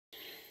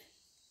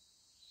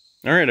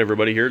All right,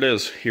 everybody, here it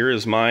is. Here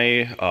is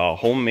my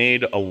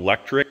homemade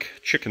electric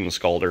chicken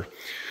scalder.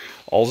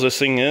 All this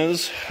thing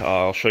is,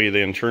 I'll show you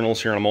the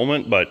internals here in a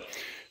moment, but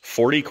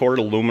 40-quart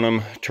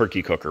aluminum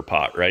turkey cooker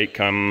pot, right?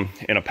 Come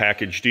in a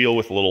package deal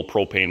with a little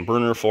propane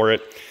burner for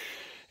it.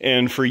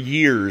 And for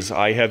years,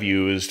 I have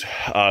used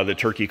the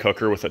turkey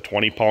cooker with a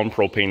 20-pound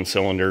propane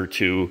cylinder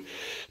to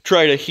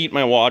try to heat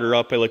my water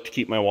up. I like to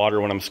keep my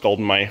water when I'm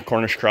scalding my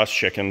Cornish cross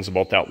chickens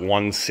about that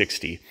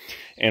 160.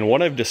 And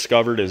what I've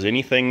discovered is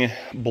anything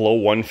below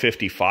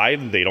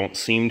 155, they don't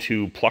seem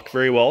to pluck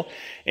very well.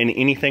 And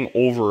anything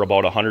over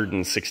about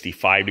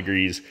 165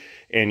 degrees,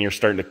 and you're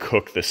starting to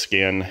cook the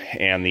skin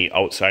and the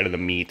outside of the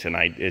meat, and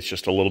it's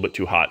just a little bit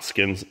too hot.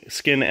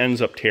 Skin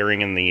ends up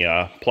tearing in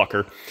the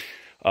plucker.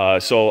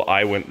 So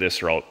I went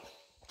this route.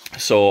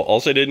 So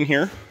all I did in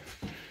here,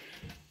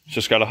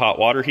 just got a hot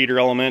water heater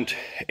element,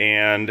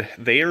 and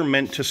they are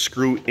meant to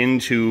screw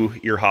into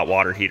your hot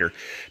water heater.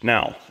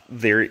 Now,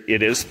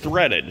 it is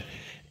threaded,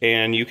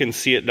 and you can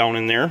see it down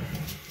in there.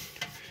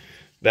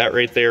 That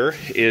right there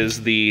is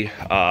a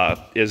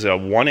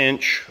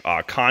 1-inch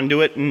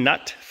conduit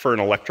nut for an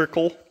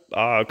electrical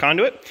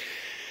conduit.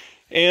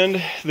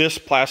 And this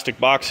plastic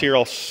box here,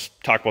 I'll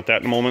talk about that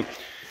in a moment.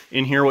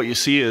 In here, what you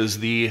see is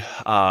the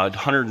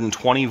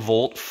 120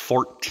 volt,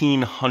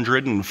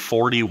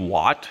 1440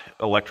 watt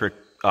electric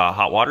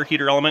hot water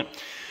heater element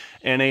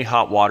and a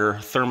hot water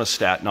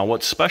thermostat. Now,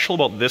 what's special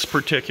about this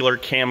particular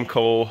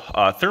Camco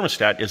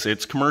thermostat is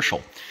it's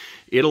commercial.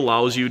 It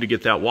allows you to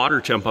get that water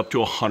temp up to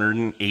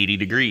 180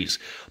 degrees.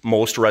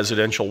 Most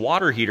residential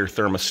water heater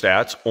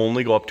thermostats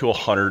only go up to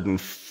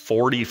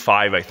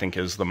 145, I think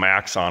is the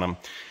max on them.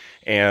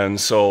 And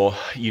so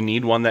you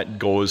need one that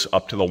goes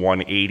up to the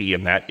 180,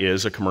 and that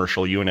is a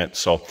commercial unit.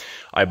 So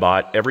I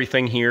bought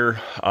everything here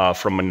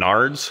from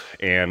Menards,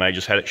 and I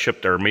just had it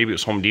shipped, or maybe it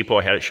was Home Depot.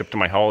 I had it shipped to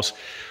my house.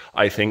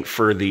 I think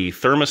for the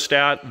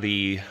thermostat,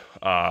 the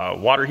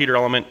water heater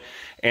element,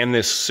 and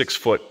this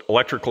 6-foot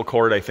electrical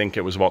cord, I think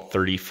it was about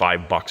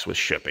 35 bucks with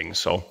shipping.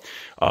 So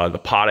the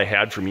pot I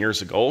had from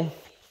years ago,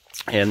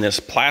 and this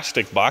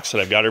plastic box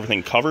that I've got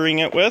everything covering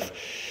it with,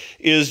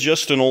 is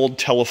just an old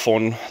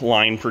telephone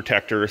line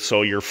protector.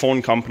 So your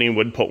phone company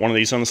would put one of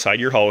these on the side of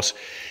your house,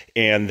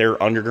 and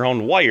their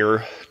underground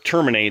wire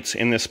terminates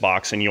in this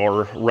box, and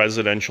your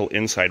residential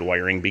inside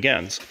wiring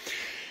begins.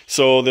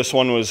 So this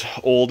one was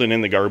old and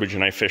in the garbage,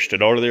 and I fished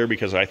it out of there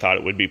because I thought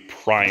it would be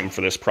prime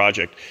for this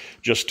project.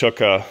 Just took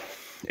a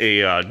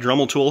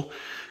Dremel tool,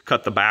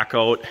 cut the back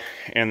out,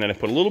 and then I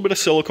put a little bit of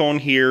silicone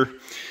here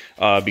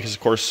because, of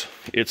course,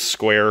 it's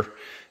square.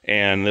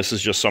 And this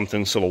is just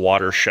something so the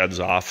water sheds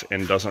off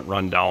and doesn't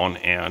run down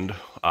and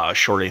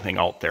short anything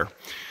out there.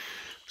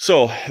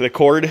 So the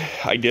cord,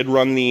 I did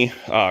run the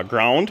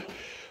ground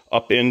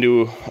up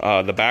into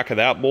the back of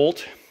that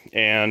bolt,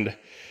 and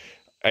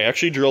I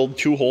actually drilled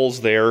 2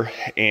 holes there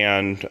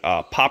and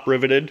pop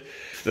riveted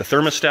the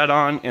thermostat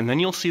on, and then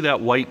you'll see that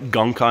white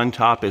gunk on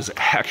top is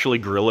actually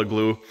Gorilla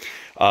Glue.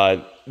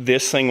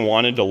 This thing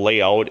wanted to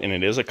lay out, and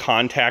it is a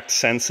contact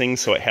sensing,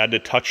 so it had to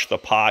touch the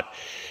pot.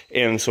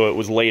 And so it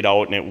was laid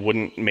out and it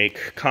wouldn't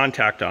make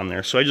contact on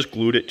there. So I just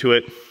glued it to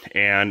it,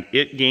 and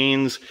it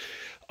gains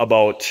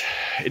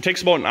it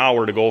takes about an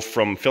hour to go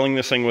from filling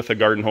this thing with a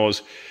garden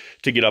hose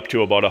to get up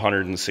to about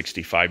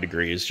 165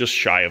 degrees. Just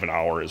shy of an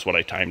hour is what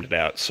I timed it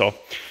at. So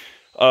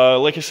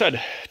like I said,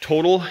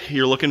 total,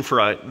 you're looking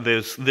for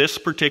this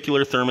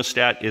particular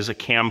thermostat is a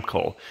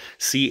Camco,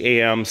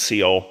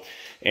 C-A-M-C-O.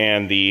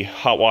 And the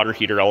hot water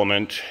heater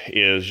element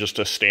is just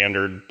a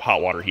standard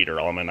hot water heater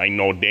element. I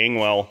know dang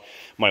well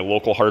my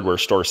local hardware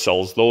store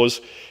sells those,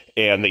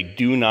 and they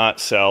do not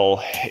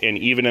sell, and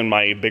even in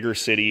my bigger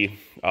city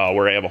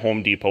where I have a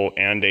Home Depot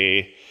and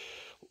a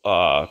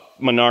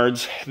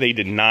Menards, they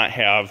did not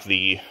have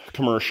the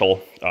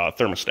commercial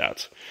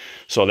thermostats.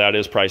 So that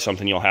is probably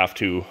something you'll have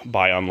to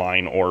buy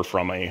online or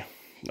from a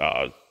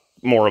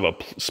more of a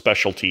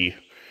specialty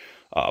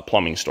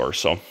plumbing store.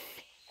 So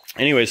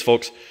anyways,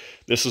 folks,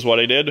 this is what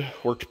I did.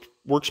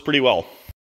 Works pretty well.